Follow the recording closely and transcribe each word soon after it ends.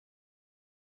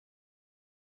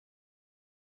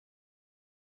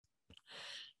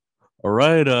All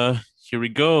right, here we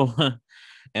go.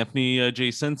 Anthony J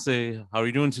Sensei, how are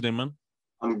you doing today, man?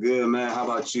 I'm good, man. How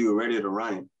about you? Ready to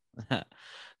run it?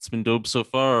 It's been dope so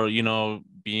far,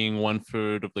 being one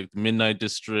third of like the Midnight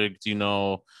District,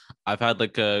 I've had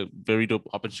like a very dope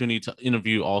opportunity to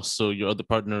interview also your other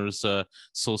partners,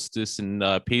 Solstice and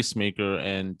Pacemaker,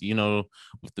 and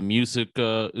with the music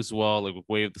as well, like with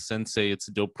Way of the Sensei, it's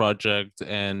a dope project,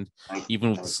 and Thank you.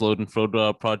 even with the Thank you. Slowed and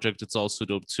Frodo project, it's also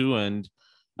dope too, and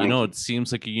Thank you. it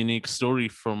seems like a unique story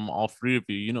from all three of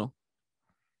you.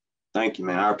 Thank you,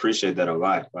 man. I appreciate that a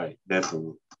lot. Like,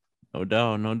 definitely. No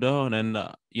doubt, no doubt. And,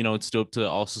 it's dope to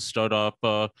also start off,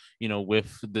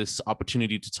 with this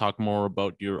opportunity to talk more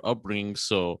about your upbringing.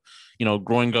 So,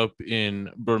 growing up in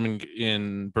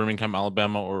Birmingham,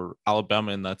 Alabama, or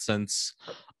Alabama in that sense,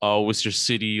 was your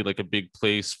city like a big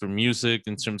place for music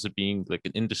in terms of being like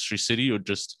an industry city or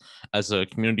just as a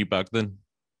community back then?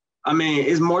 I mean,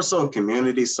 it's more so a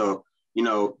community. So,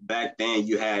 back then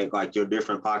you had like your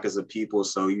different pockets of people.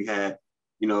 So you had,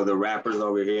 the rappers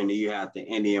over here and then you had the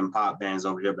Indian pop bands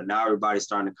over here. But now everybody's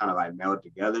starting to kind of like meld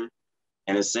together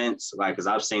in a sense. Like, because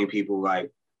I've seen people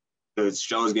like the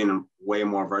show's getting way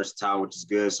more versatile, which is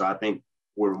good. So I think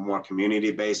we're more community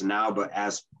based now. But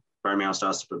as Birmingham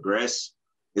starts to progress,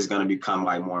 it's going to become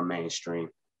like more mainstream.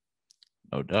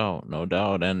 No doubt, no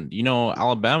doubt. And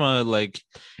Alabama, like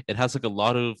it has like a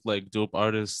lot of like dope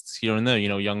artists here and there.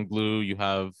 Young Blue, you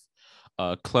have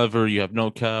Clever, you have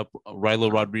No Cap,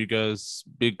 Rilo Rodriguez,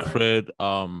 Big Right. Crit,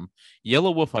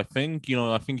 Yellow Wolf, I think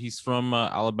he's from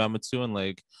Alabama too. And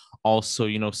like also,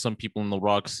 some people in the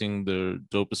rock scene they're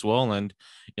dope as well. And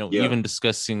Yeah. even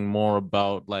discussing more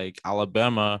about like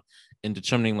Alabama in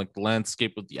determining like the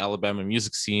landscape of the Alabama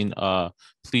music scene,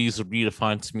 please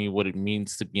redefine to me what it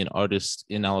means to be an artist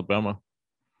in Alabama.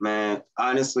 Man,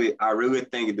 honestly, I really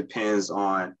think it depends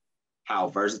on how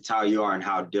versatile you are and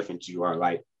how different you are.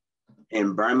 Like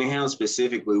in Birmingham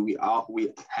specifically, we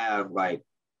have like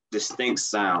distinct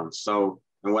sounds. So,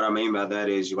 and what I mean by that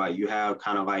is you have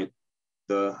kind of like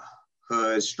the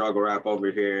hood struggle rap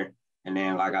over here, and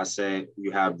then like I said,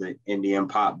 you have the Indian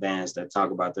pop bands that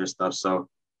talk about their stuff. So,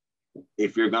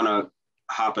 if you're gonna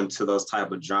hop into those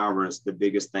type of genres, the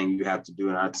biggest thing you have to do,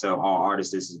 and I tell all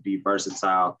artists this, is be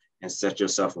versatile and set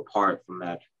yourself apart from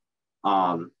that.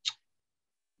 Um,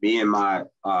 Me and my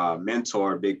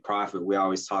mentor, Big Prophet, we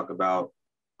always talk about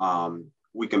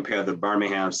we compare the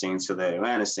Birmingham scene to the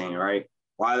Atlanta scene, right?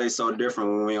 Why are they so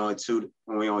different when we only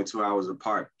 2 hours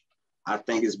apart? I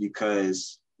think it's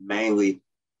because mainly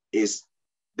is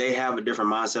they have a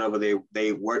different mindset of it.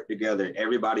 They work together.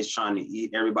 Everybody's trying to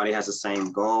eat. Everybody has the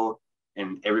same goal,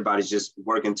 and everybody's just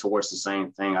working towards the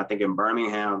same thing. I think in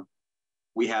Birmingham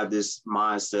we have this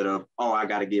mindset of, oh, I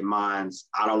got to get mines.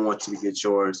 I don't want you to get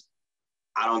yours.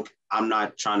 I'm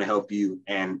not trying to help you.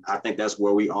 And I think that's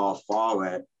where we all fall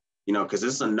at, because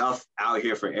it's enough out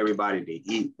here for everybody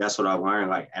to eat. That's what I learned.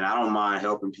 Like, and I don't mind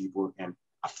helping people. And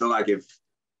I feel like if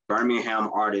Birmingham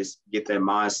artists get that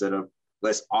mindset of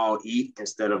let's all eat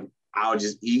instead of I'll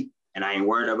just eat and I ain't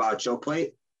worried about your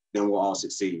plate, then we'll all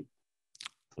succeed.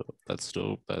 That's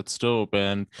dope. That's dope.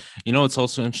 And it's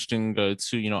also interesting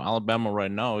too. Alabama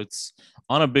right now, it's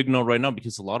on a big note right now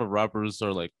because a lot of rappers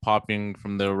are like popping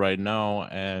from there right now.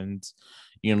 And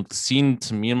the scene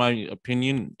to me, in my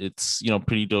opinion, it's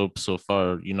pretty dope so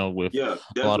far. With Yeah,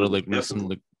 a lot of definitely, like recent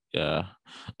definitely. like yeah.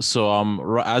 So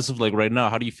as of like right now,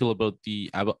 how do you feel about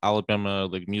the Alabama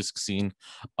like music scene?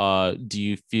 Do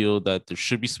you feel that there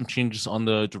should be some changes on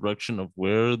the direction of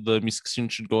where the music scene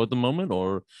should go at the moment,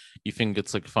 or you think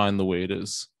it's like fine the way it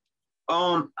is?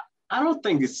 Um, I don't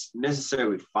think it's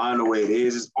necessarily fine the way it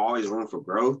is. It's always room for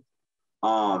growth.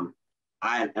 Um,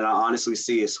 I honestly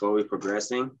see it slowly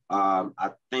progressing.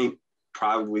 I think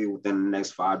probably within the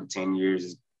next 5 to 10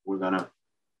 years, we're gonna.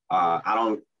 I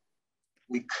don't.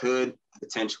 We could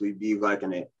potentially be like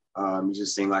you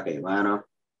just seeing like Atlanta,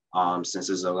 since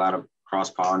there's a lot of cross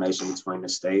pollination between the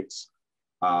states.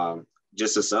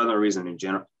 Just the southern region in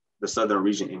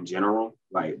general.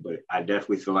 Like, but I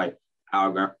definitely feel like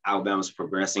Alabama's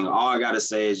progressing. All I gotta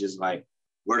say is just like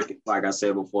working, like I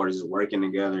said before, just working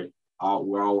together. If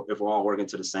we're all working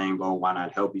to the same goal, why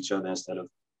not help each other instead of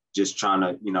just trying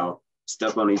to,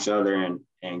 step on each other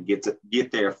and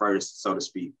get there first, so to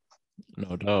speak.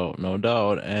 No doubt, no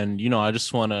doubt. And I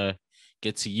just want to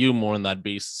get to you more on that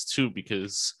basis too,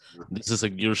 because this is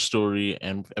like your story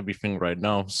and everything right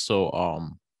now. So,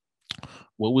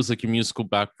 what was like your musical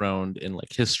background in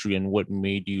like history, and what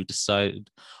made you decide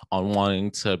on wanting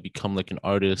to become like an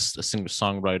artist, a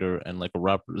singer-songwriter, and like a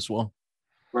rapper as well?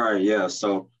 Right, yeah.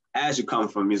 So as you come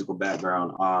from a musical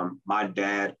background, my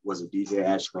dad was a DJ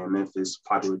actually in Memphis,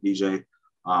 popular DJ.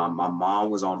 My mom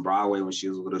was on Broadway when she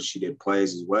was little. She did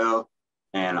plays as well.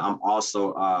 And I'm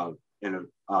also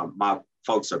my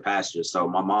folks are pastors. So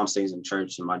my mom sings in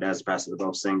church and my dad's a pastor. They're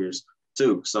both singers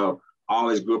too. So I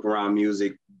always grew up around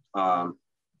music.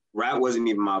 Rap wasn't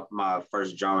even my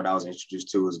first genre that I was introduced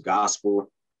to. It was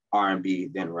gospel, R&B,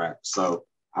 then rap. So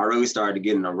I really started to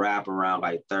get into rap around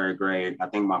like third grade. I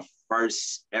think my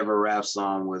first ever rap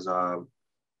song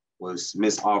was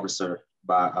Miss Officer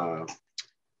by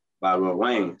Lil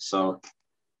Wayne. So,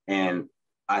 and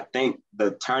I think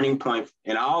the turning point,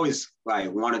 and I always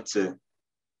like wanted to,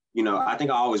 I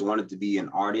think I always wanted to be an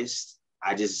artist.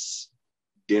 I just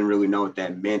didn't really know what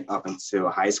that meant up until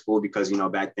high school because,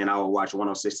 back then I would watch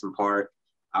 106 in Park.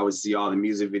 I would see all the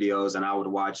music videos and I would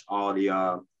watch all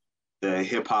the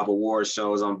hip hop award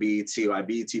shows on BET. Like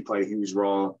BET played a huge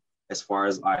role as far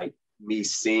as like me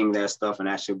seeing that stuff and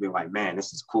actually being like, man,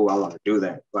 this is cool. I want to do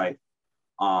that. Like,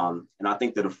 and I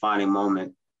think the defining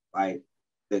moment, like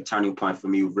the turning point for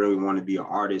me, really want to be an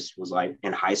artist was like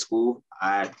in high school.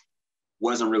 I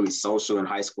wasn't really social in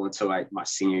high school until like my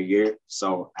senior year.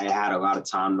 So I had a lot of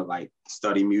time to like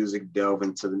study music, delve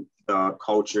into the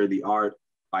culture, the art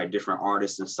by different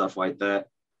artists and stuff like that.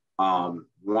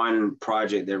 One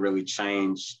project that really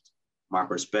changed my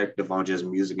perspective on just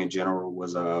music in general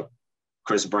was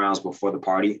Chris Brown's Before the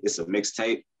Party. It's a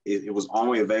mixtape. It was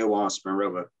only available on Spring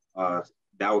River.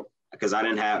 Because I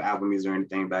didn't have Apple Music or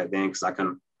anything back then because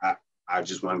I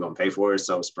just wasn't gonna pay for it.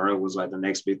 So Spring River was like the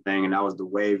next big thing, and that was the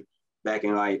wave back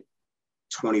in like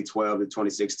 2012 to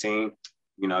 2016.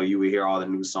 You would hear all the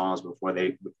new songs before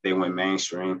they went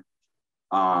mainstream.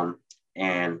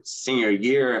 And senior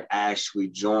year, I actually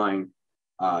joined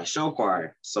show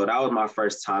choir. So that was my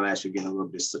first time actually getting a little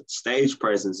bit of stage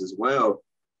presence as well.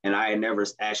 And I had never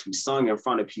actually sung in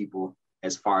front of people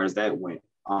as far as that went,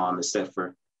 except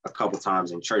for a couple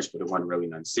times in church, but it wasn't really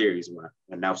nothing serious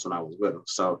and that's when I was little.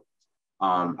 So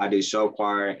I did show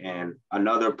choir, and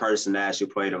another person that actually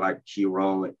played a key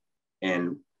role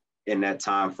in that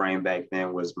time frame back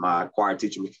then was my choir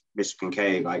teacher, Mr.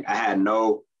 Kincaid. Like I had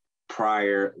no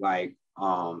prior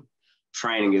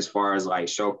training as far as like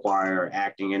show choir or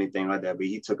acting, anything like that, but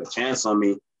he took a chance on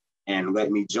me and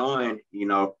let me join.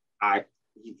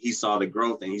 He saw the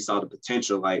growth and he saw the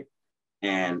potential,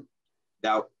 and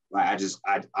that I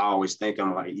always think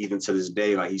I'm like, even to this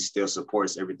day, like he still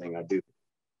supports everything I do.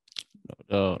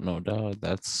 No doubt.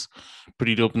 That's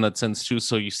pretty dope in that sense too.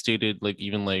 So you stated like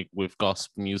even like with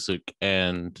gospel music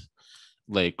and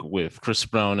like with Chris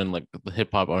Brown and like the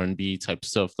hip hop R&B type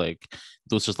stuff, like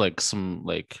those are like some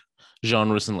like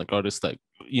genres and like artists that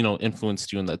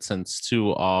influenced you in that sense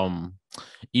too.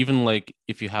 Even like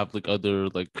if you have like other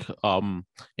like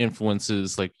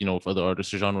influences like with other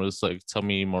artists or genres, like tell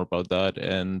me more about that.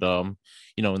 And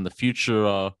in the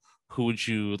future, who would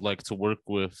you like to work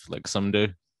with like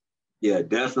someday? Yeah,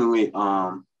 definitely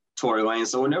Tory Lanez.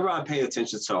 So whenever I pay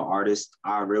attention to an artist,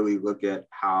 I really look at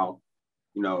how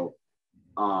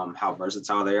how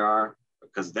versatile they are,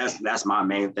 because that's my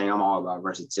main thing. I'm all about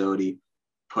versatility,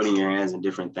 putting your hands in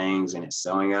different things and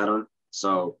excelling at them.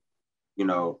 So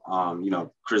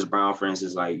Chris Brown, for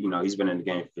instance, like he's been in the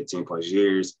game for 15 plus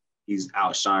years. He's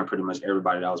outshined pretty much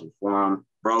everybody that was before him.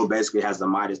 Bro basically has the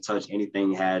Midas touch. Anything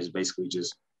he has, basically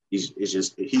he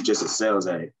just excels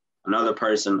at it. Another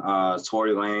person,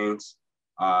 Tory Lanez,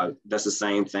 that's the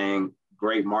same thing.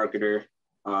 Great marketer,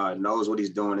 knows what he's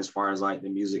doing as far as like the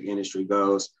music industry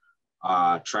goes.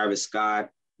 Travis Scott,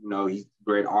 he's a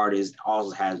great artist, also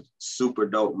has super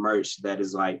dope merch that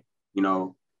is like,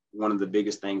 one of the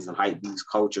biggest things in hype beats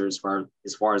culture as far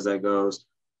as that goes.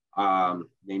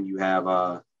 Then you have,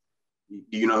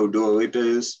 do you know who Dua Lipa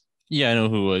is? Yeah, I know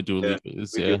who Dua Lipa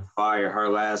is. Yeah, fire. Her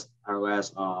last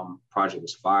project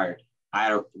was fire.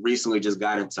 I recently just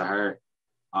got into her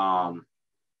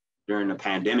during the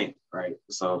pandemic, right?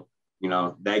 So,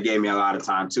 that gave me a lot of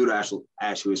time too to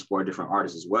actually explore different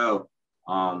artists as well.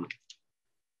 Then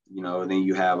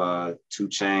you have 2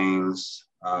 Chainz.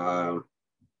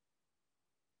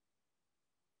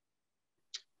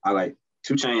 I like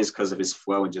 2 Chainz because of his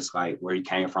flow and just like where he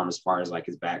came from as far as like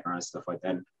his background and stuff like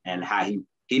that, and how he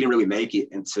didn't really make it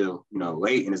until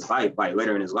late in his life, like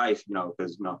later in his life,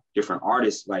 because different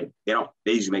artists like they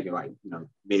usually make it like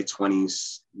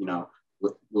mid-20s,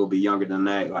 will be younger than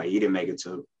that. Like he didn't make it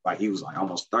to like he was like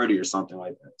almost 30 or something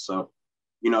like that. So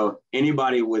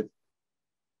anybody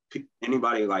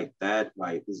like that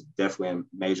like is definitely a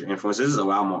major influence. This is a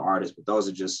lot more artists, but those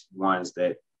are just ones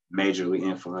that majorly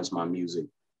influence my music.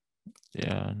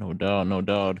 Yeah, no doubt, no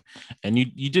doubt. And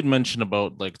you did mention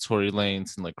about like Tory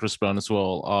Lanez and like Chris Brown as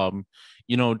well.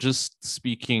 Just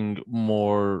speaking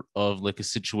more of like a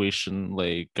situation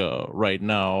like right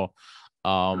now,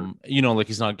 like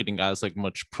he's not getting as like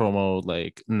much promo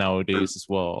like nowadays as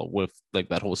well with like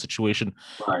that whole situation.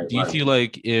 Right, Do you right. feel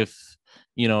like if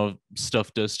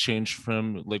stuff does change for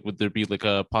him, like would there be like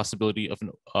a possibility of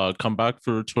an comeback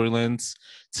for Tory Lanez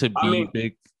to I be mean,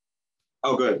 big,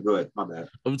 oh, good, good. My bad.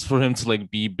 for him to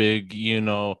like be big,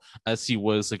 as he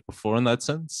was like before in that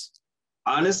sense?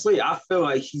 Honestly, I feel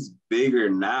like he's bigger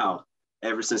now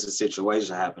ever since the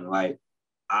situation happened. Like,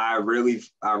 I really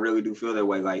do feel that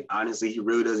way. Like, honestly, he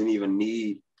really doesn't even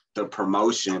need the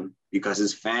promotion because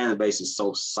his fan base is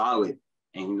so solid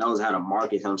and he knows how to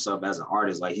market himself as an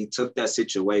artist. Like, he took that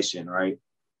situation, right?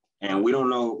 And we don't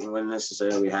know what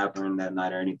necessarily happened that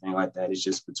night or anything like that. It's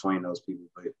just between those people.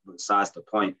 But besides the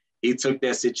point, he took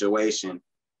that situation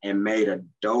and made a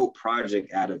dope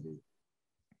project out of it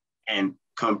and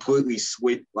completely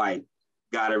switch, like,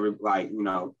 got every, like,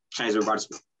 changed everybody's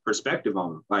perspective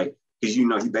on him. Like, because,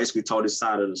 he basically told his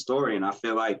side of the story. And I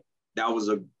feel like that was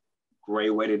a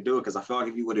great way to do it. Because I feel like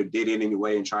if he would have did it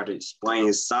anyway and tried to explain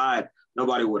his side,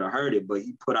 nobody would have heard it. But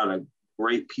he put out a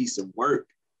great piece of work,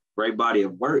 great body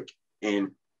of work, and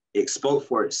it spoke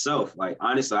for itself. Like,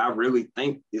 honestly, I really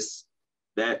think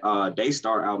that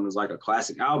Daystar album is like a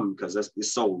classic album because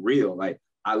it's so real. Like,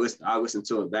 I listen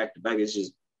to it back to back.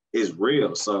 It's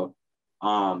real. So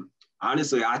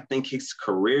honestly, I think his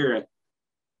career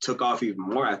took off even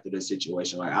more after this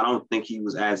situation. Like, I don't think he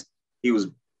was as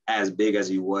big as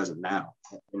he was now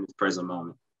in this present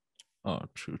moment. Oh,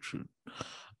 true, true.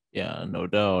 Yeah, no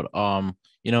doubt.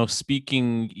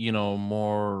 Speaking,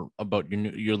 more about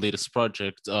your latest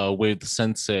project, with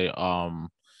Sensei.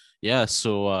 Yeah,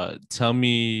 so tell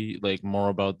me like more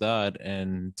about that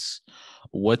and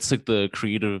what's like the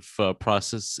creative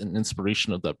process and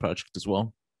inspiration of that project as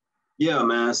well. Yeah,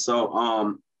 man.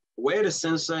 So Way to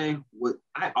Sensei,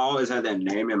 I always had that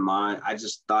name in mind. I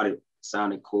just thought it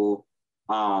sounded cool.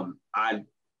 I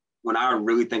When I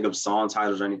really think of song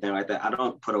titles or anything like that, I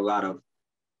don't put a lot of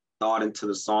thought into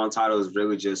the song title. Is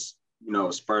really just,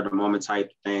 spur of the moment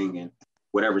type thing, and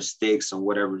whatever sticks and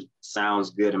whatever sounds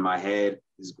good in my head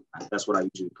that's what I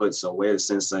usually put. So Way to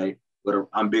Sensei,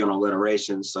 I'm big on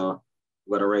alliteration, so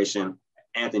alliteration.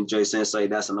 AnthonyJsenseI,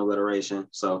 that's an alliteration.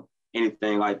 So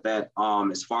anything like that.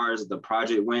 As far as the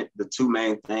project went, the two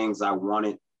main things I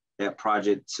wanted that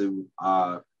project to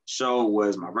show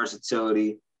was my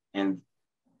versatility and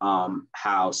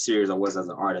how serious I was as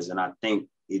an artist. And I think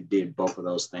it did both of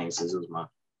those things since it was my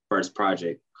first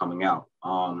project coming out.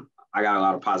 I got a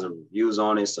lot of positive reviews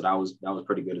on it, so that was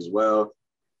pretty good as well.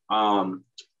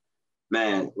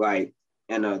 Man, like,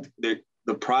 and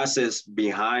the process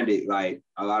behind it, like,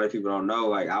 a lot of people don't know.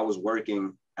 Like, I was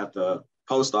working at the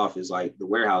post office, like the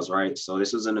warehouse, right? So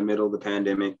this was in the middle of the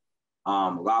pandemic. A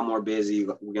lot more busy.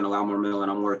 We're getting a lot more mail,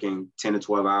 and I'm working 10 to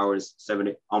 12 hours,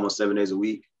 almost 7 days a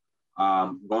week.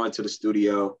 Going to the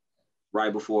studio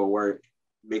right before work,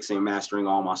 mixing and mastering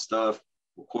all my stuff,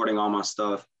 recording all my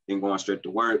stuff, then going straight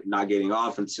to work, not getting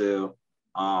off until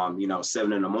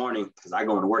 7 in the morning because I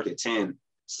go into work at 10.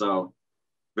 So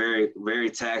very, very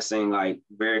taxing. Like,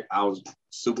 I was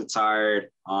super tired.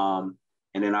 And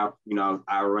then I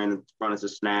run into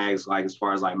snags, like, as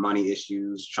far as like money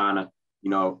issues, trying to,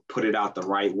 put it out the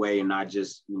right way and not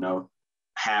just,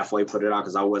 halfway put it out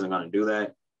because I wasn't going to do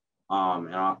that.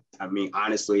 And I mean,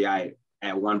 honestly, at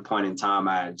one point in time,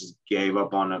 I just gave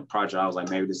up on the project. I was like,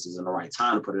 maybe this isn't the right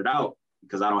time to put it out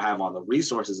because I don't have all the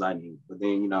resources I need. But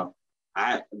then,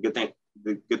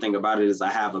 the good thing about it is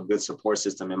I have a good support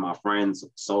system in my friends,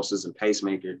 Solstice and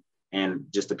Pacemaker, and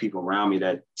just the people around me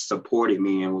that supported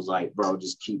me and was like, bro,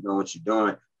 just keep doing what you're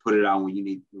doing. Put it out when you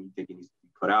think it needs to be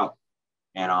put out.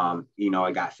 And,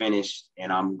 it got finished,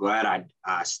 and I'm glad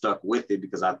I stuck with it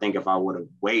because I think if I would have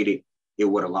waited, it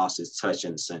would have lost its touch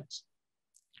in a sense.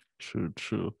 True,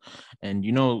 true. And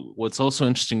what's also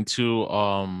interesting too,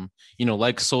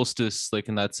 like Solstice, like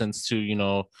in that sense too,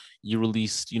 you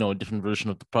released, a different version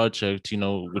of the project,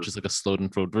 which is like a slowed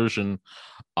and flowed version.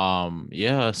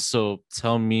 Yeah, so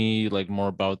tell me like more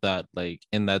about that, like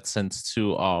in that sense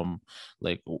too.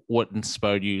 Like what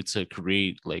inspired you to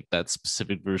create like that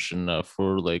specific version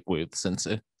for like with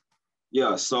Sensei?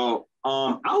 Yeah, so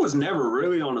I was never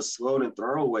really on a slowed and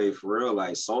throwaway for real.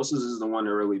 Like, Solstice is the one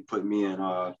that really put me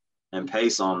in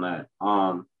pace on that.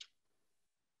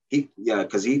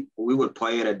 Because we would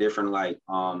play it at different like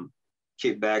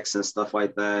kickbacks and stuff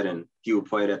like that, and he would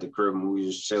play it at the crib and we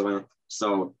was just chilling.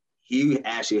 So he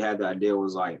actually had the idea,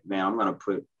 was like, man, I'm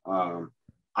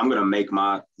gonna make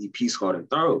my EP Slowed and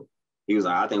Throw. he was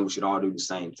like, I think we should all do the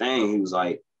same thing. He was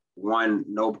like, one,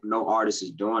 no artist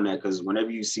is doing that, because whenever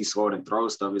you see Sword and Throw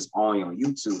stuff, it's only on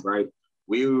YouTube, right?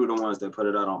 We were the ones that put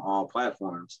it out on all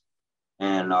platforms.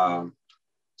 And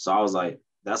so I was like,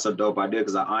 that's a dope idea,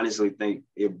 because I honestly think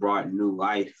it brought new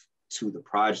life to the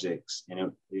projects,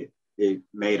 and it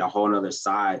made a whole nother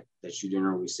side that you didn't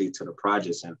really see to the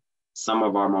projects. And some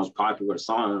of our most popular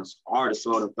songs are the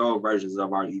Sword and Throw versions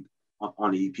of our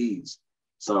on the EPs.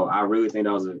 So I really think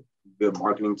that was a good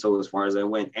marketing tool as far as that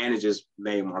went, and it just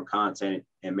made more content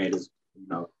and made us,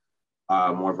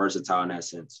 more versatile in that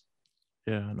sense.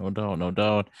 Yeah, no doubt, no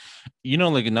doubt.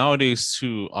 Like nowadays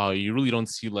too, you really don't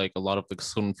see like a lot of like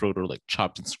Stone Fruit or like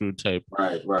chopped and screwed type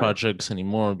Right. projects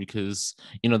anymore, because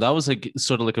that was like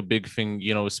sort of like a big thing,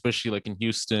 especially like in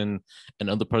Houston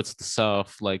and other parts of the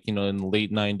South, like in the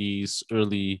late 90s,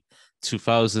 early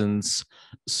 2000s.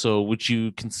 So would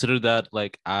you consider that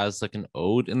like as like an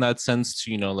ode in that sense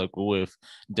to like with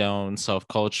down South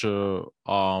culture,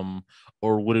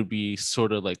 or would it be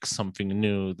sort of like something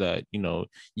new that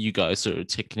you guys are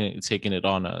taking it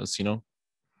on as,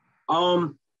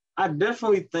 I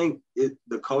definitely think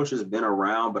the culture's been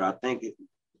around, but I think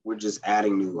we're just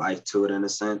adding new life to it in a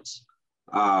sense.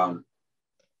 I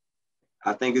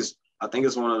think it's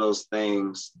one of those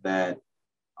things that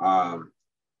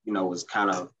was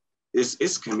kind of,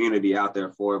 it's community out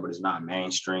there for it, but it's not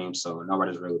mainstream, so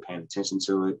nobody's really paying attention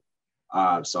to it.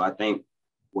 So I think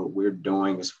what we're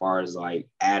doing as far as like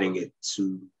adding it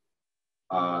to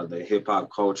the hip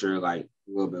hop culture, like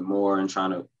a little bit more, and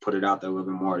trying to put it out there a little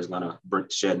bit more, is gonna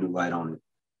shed new light on it.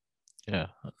 Yeah,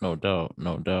 no doubt,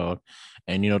 no doubt.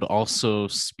 And to also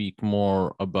speak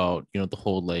more about the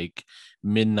whole like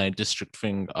Midnight District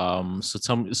thing. So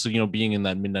tell me, so being in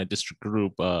that Midnight District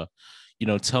group,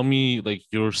 tell me like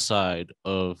your side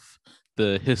of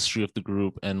the history of the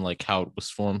group and like how it was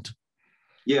formed.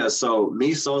 Yeah, so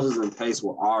me, Sauces, and Pace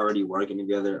were already working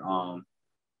together.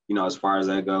 As far as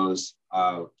that goes,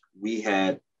 we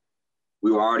were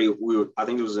I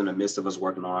think it was in the midst of us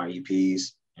working on our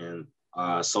EPs, and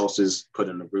Sauces put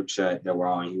in the group chat that we're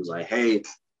all in. He was like, hey,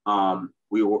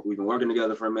 we've been working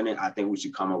together for a minute. I think we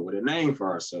should come up with a name for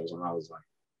ourselves. And I was like,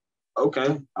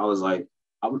 okay. I was like,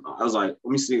 let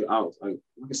me see. I was like,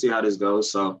 we can see how this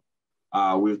goes. So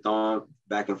we've thrown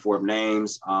back and forth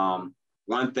names.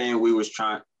 One thing we was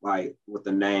trying, like with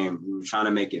the name, we were trying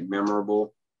to make it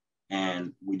memorable,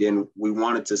 and we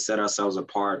wanted to set ourselves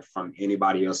apart from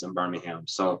anybody else in Birmingham.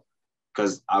 So,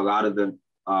 because a lot of the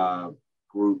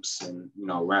groups and,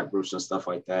 rap groups and stuff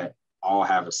like that all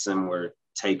have a similar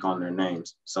take on their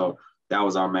names. So that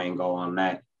was our main goal on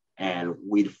that. And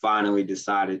we finally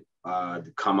decided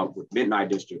to come up with Midnight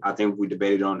District. I think we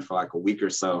debated on it for like a week or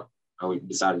so, and we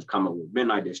decided to come up with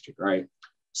Midnight District, right?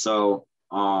 So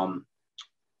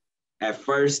at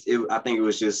first, I think it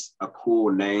was just a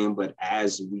cool name, but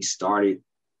as we started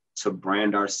to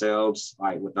brand ourselves,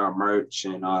 like with our merch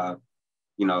and,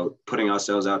 putting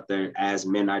ourselves out there as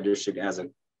Midnight District, as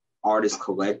an artist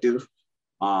collective,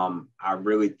 I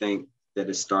really think that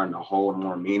it's starting to hold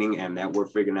more meaning, and that we're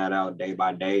figuring that out day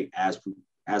by day as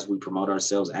we promote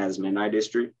ourselves as Midnight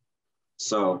District.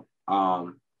 So,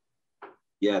 and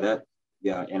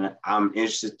I'm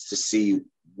interested to see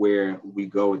where we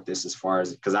go with this, as far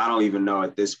as, because I don't even know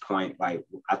at this point. Like,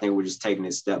 I think we're just taking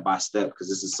it step by step, because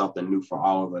this is something new for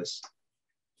all of us.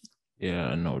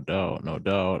 Yeah, no doubt, no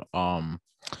doubt. And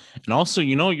also,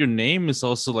 your name is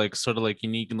also like sort of like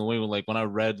unique in the way where, like, when I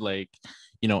read like,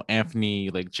 Anthony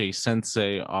like J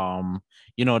Sensei,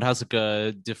 it has like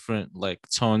a different like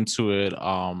tone to it.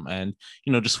 And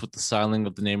just with the styling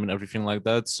of the name and everything like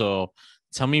that. So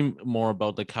tell me more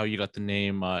about like how you got the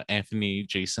name Anthony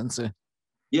J Sensei.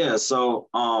 Yeah, so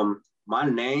my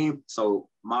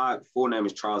full name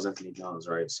is Charles Anthony Jones,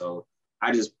 right? So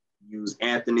I just use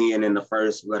Anthony and then the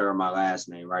first letter of my last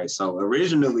name, right? So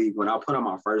originally, when I put on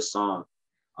my first song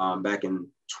back in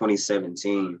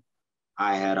 2017,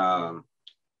 I had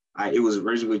it was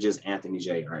originally just Anthony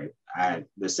J, right?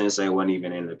 The Sensei wasn't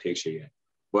even in the picture yet,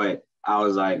 but I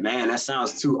was like, man, that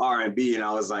sounds too R&B, and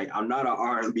I was like, I'm not an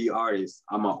R&B artist,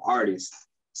 I'm an artist,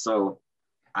 so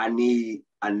I need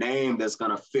a name that's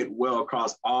gonna fit well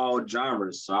across all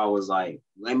genres. So I was like,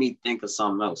 let me think of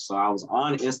something else. So I was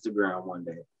on Instagram one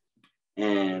day,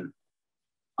 and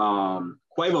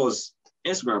Quavo's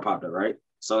Instagram popped up, right?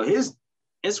 So his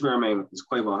Instagram name is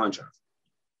Quavo Huncho.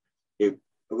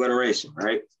 Alliteration,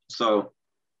 right? So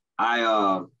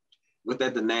I looked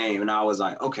at the name and I was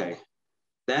like, okay,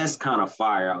 that's kind of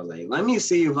fire. I was like, let me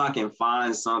see if I can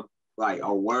find some, like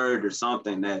a word or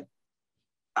something that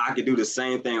I could do the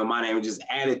same thing with my name and just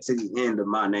add it to the end of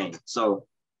my name. So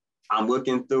I'm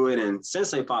looking through it and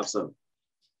Sensei pops up.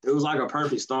 It was like a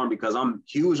perfect storm because I'm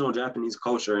huge on Japanese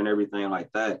culture and everything like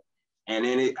that. And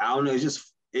then I don't know, it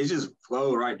just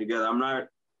flowed right together.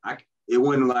 It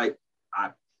wasn't like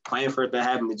I planned for it to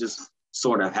happen. It just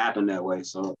sort of happened that way.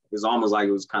 So it's almost like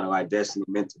it was kind of like destiny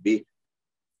meant to be.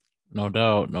 No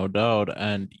doubt, no doubt.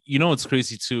 And you know it's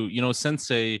crazy too. You know,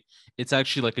 sensei, it's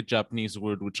actually like a Japanese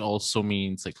word which also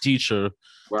means like teacher.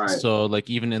 Right. So like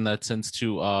even in that sense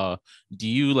too, do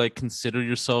you like consider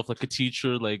yourself like a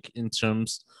teacher, like in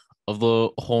terms of the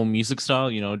whole music style,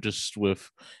 you know, just with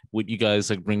what you guys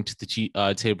like bring to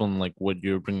the table and like what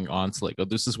you're bringing on to like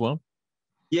others as well?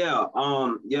 Yeah.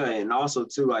 Yeah. And also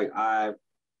too, like I've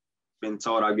been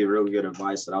told I get really good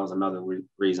advice. So that was another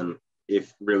reason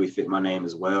it really fit my name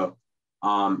as well.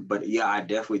 But yeah, I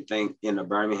definitely think in the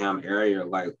Birmingham area,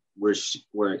 like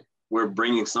we're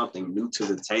bringing something new to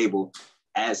the table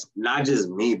as not just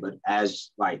me, but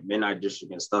as like Midnight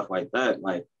District and stuff like that.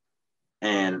 Like,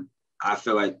 and I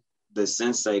feel like the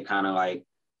Sensei kind of like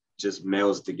just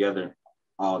melds together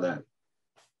all that.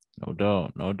 No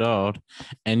doubt, no doubt.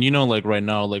 And you know, like right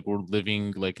now, like we're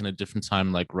living like in a different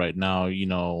time, like right now, you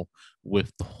know,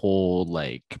 with the whole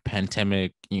like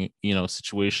pandemic, you know,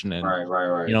 situation. And Right, right,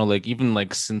 you right. know, like even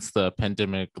like since the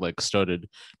pandemic like started,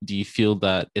 do you feel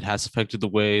that it has affected the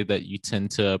way that you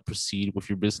tend to proceed with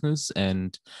your business?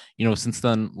 And you know, since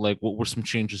then, like what were some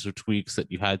changes or tweaks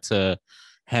that you had to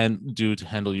do to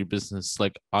handle your business?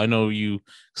 Like I know you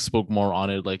spoke more on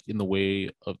it like in the way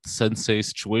of the sensei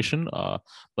situation, but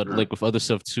Mhm. like with other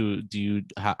stuff too, do you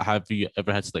have you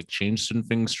ever had to like change certain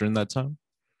things during that time?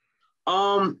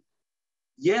 Um,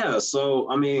 yeah. So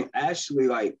I mean, actually,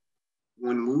 like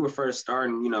when we were first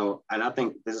starting, you know, and I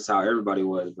think this is how everybody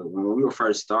was, but when we were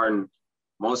first starting,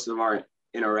 most of our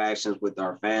interactions with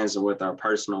our fans and with our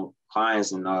personal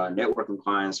clients and networking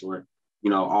clients were, you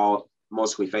know, all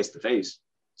mostly face to face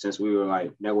since we were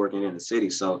like networking in the city.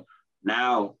 So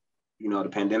now, you know, the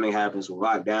pandemic happens, we're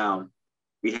locked down.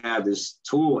 We have this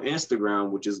tool,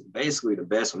 Instagram, which is basically the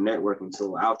best networking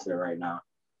tool out there right now.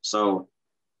 So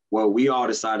what we all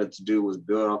decided to do was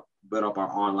build up our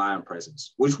online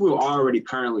presence, which we were already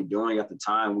currently doing at the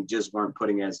time. We just weren't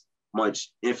putting as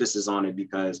much emphasis on it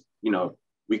because, you know,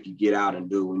 we could get out and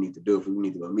do what we need to do. If we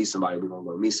need to go meet somebody, we're gonna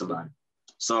go meet somebody.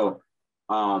 So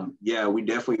yeah, we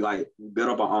definitely like built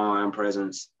up our online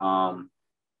presence. And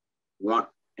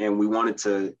we wanted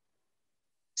to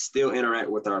still interact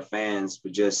with our fans,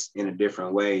 but just in a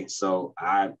different way. So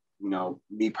you know,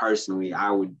 me personally,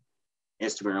 I would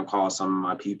Instagram call some of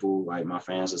my people, like my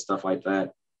fans and stuff like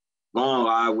that, going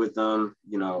live with them,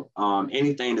 you know,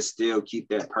 anything to still keep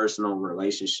that personal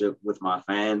relationship with my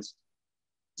fans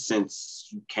since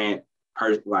you can't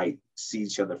like see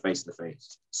each other face to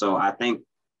face. So I think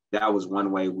that was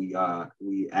one way we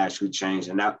actually changed,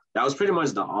 and that was pretty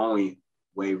much the only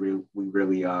way we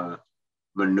really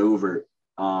maneuvered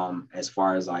as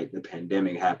far as like the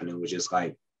pandemic happening, was just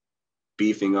like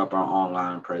beefing up our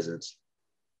online presence.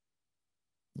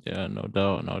 Yeah, no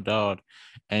doubt, no doubt.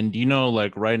 And you know,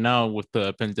 like right now with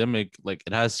the pandemic, like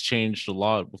it has changed a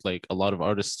lot with like a lot of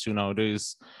artists too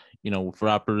nowadays. You know, with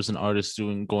rappers and artists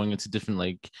going into different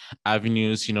like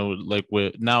avenues. You know, like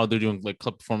with now they're doing like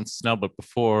club performances now, but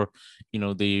before, you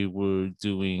know, they were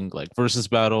doing like versus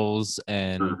battles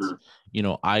and Mm-hmm. you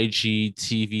know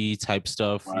IGTV type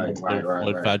stuff. You Right, know, right, right,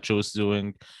 what right. Fat Joe's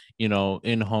doing. You know,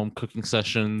 in-home cooking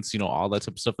sessions. You know, all that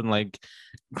type of stuff, and like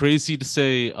crazy to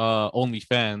say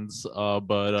OnlyFans,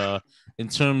 but in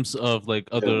terms of like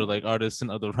Yeah. other like artists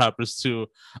and other rappers too,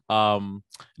 um,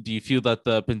 do you feel that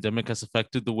the pandemic has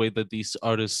affected the way that these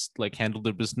artists like handle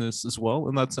their business as well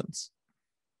in that sense?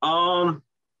 Um,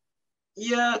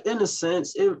 yeah, in a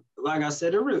sense, it like I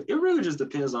said, it really just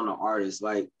depends on the artist.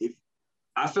 Like if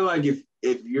I feel like if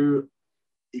you're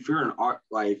an art,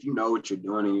 like if you know what you're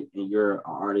doing and you're an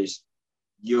artist,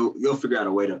 you'll figure out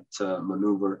a way to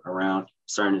maneuver around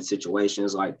certain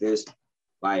situations like this.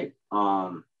 Like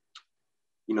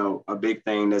you know, a big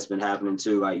thing that's been happening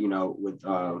too, like, you know, with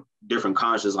different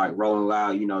concerts like Rolling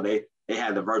Loud, you know, they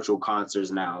have the virtual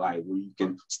concerts now, like where you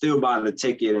can still buy the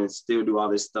ticket and still do all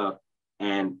this stuff.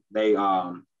 And they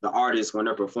the artists, when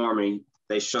they're performing,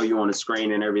 they show you on the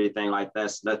screen and everything like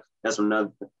that. So that's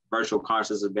another, virtual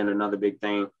concerts have been another big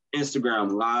thing.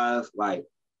 Instagram Live, like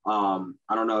I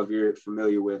don't know if you're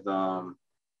familiar with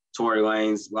Tory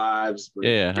Lanez lives, but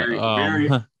Yeah, very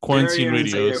quarantine entertaining.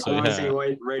 radio. Yeah, So yeah,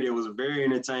 quarantine radio was very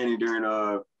entertaining during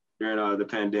the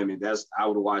pandemic. I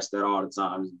would watch that all the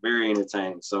time. It was very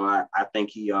entertaining. So I think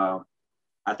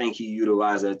he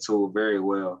utilized that tool very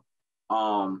well.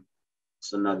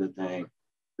 It's another thing.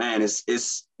 Man, it's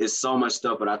so much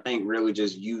stuff, but I think really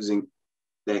just using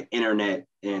that internet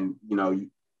and, you know,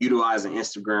 utilizing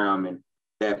Instagram and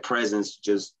that presence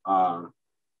just,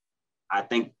 I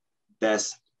think that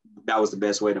was the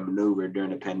best way to maneuver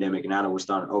during the pandemic. And now that we're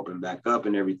starting to open back up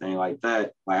and everything like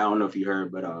that, like, I don't know if you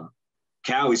heard, but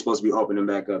Cali's supposed to be opening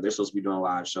back up. They're supposed to be doing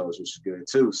live shows, which is good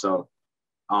too. So,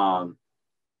 I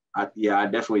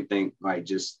definitely think like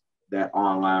just that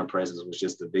online presence was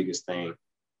just the biggest thing.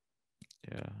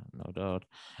 Yeah, no doubt.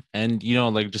 And you know,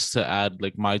 like just to add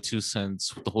like my 2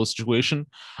 cents with the whole situation,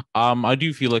 I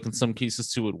do feel like in some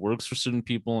cases too it works for certain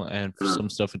people and for some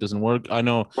stuff it doesn't work. I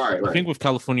know Right. I think with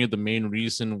California the main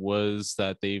reason was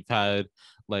that they've had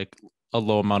like a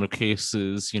low amount of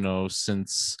cases, you know,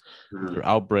 since their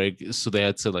outbreak, so they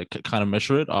had to like kind of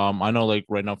measure it. I know like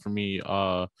right now for me,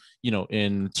 you know,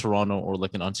 in Toronto or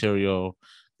like in Ontario,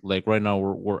 like right now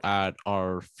we're at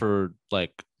our third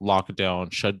like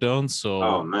lockdown shutdown, so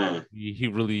Oh man, he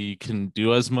really can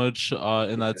do as much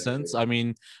in that sense. I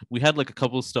mean, we had like a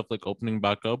couple of stuff like opening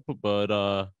back up,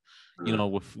 but you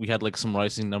know, we had like some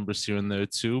rising numbers here and there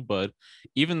too. But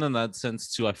even in that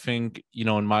sense too, I think, you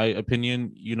know, in my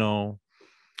opinion, you know,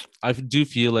 I do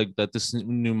feel like that this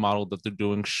new model that they're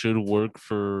doing should work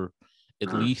for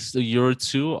at least a year or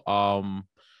two.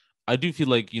 I do feel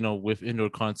like, you know, with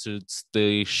indoor concerts,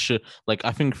 they should, like,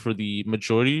 I think for the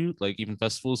majority, like even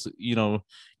festivals, you know,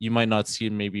 you might not see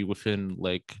it maybe within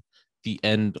like the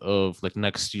end of like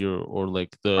next year or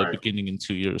like the beginning in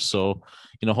 2 years. So,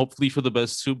 you know, hopefully for the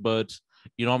best too. But,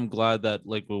 you know, I'm glad that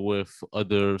like with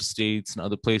other states and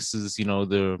other places, you know,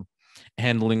 they're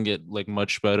handling it like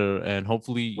much better, and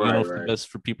hopefully, you know, for the best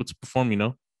for people to perform, you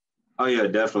know. Oh yeah,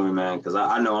 definitely, man. Because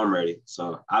I know I'm ready.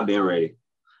 So I've been ready.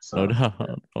 So, no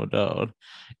doubt, no doubt.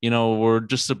 You know, we're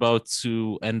just about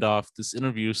to end off this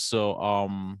interview, so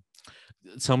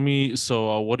tell me,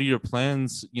 so what are your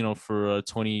plans, you know, for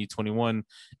 2021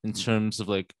 in terms of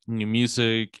like new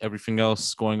music, everything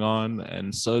else going on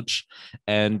and such?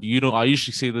 And you know, I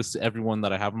usually say this to everyone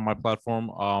that I have on my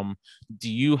platform.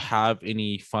 Do you have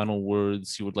any final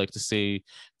words you would like to say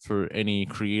for any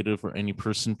creative or any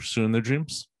person pursuing their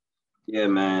dreams? Yeah,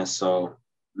 man. So,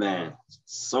 man,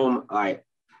 so like,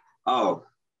 oh,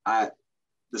 I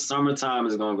the summertime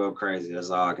is gonna go crazy.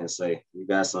 That's all I can say. We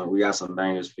got some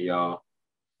bangers for y'all.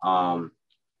 Um,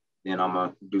 then I'm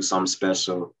gonna do something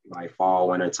special like fall,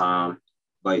 winter time.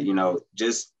 But you know,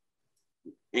 just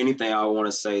anything I want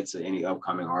to say to any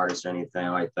upcoming artists or anything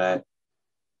like that.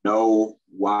 Know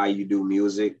why you do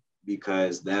music,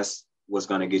 because that's what's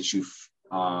gonna get you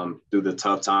through the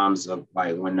tough times of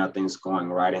like when nothing's going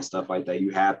right and stuff like that. You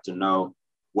have to know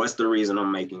what's the reason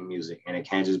I'm making music, and it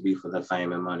can't just be for the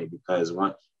fame and money. Because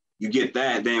once you get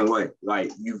that, then what?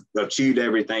 Like you've achieved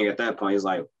everything at that point. It's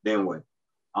like then what?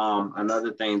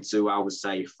 Another thing too, I would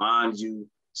say find you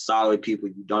solid people.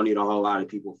 You don't need a whole lot of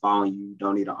people following you. You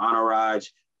don't need an entourage.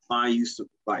 Find you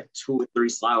like 2 or 3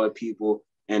 solid people,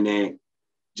 and then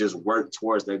just work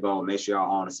towards their goal. Make sure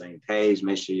y'all on the same page.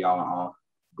 Make sure y'all are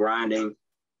grinding.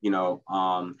 You know,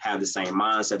 have the same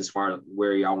mindset as far as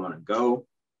where y'all want to go.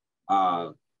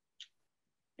 And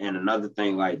another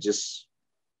thing, like just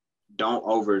don't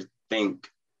overthink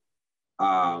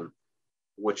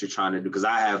what you're trying to do. Because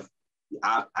I have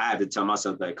to tell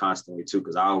myself that constantly too,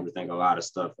 because I overthink a lot of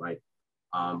stuff. Like,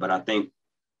 but I think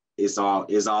it's all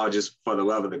just for the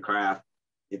love of the craft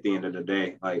at the end of the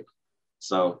day. Like,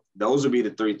 so those would be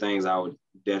the 3 things I would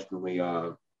definitely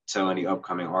tell any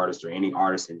upcoming artist or any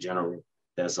artist in general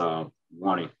that's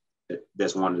wanting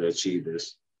to achieve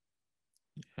this.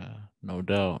 Yeah, no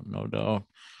doubt, no doubt.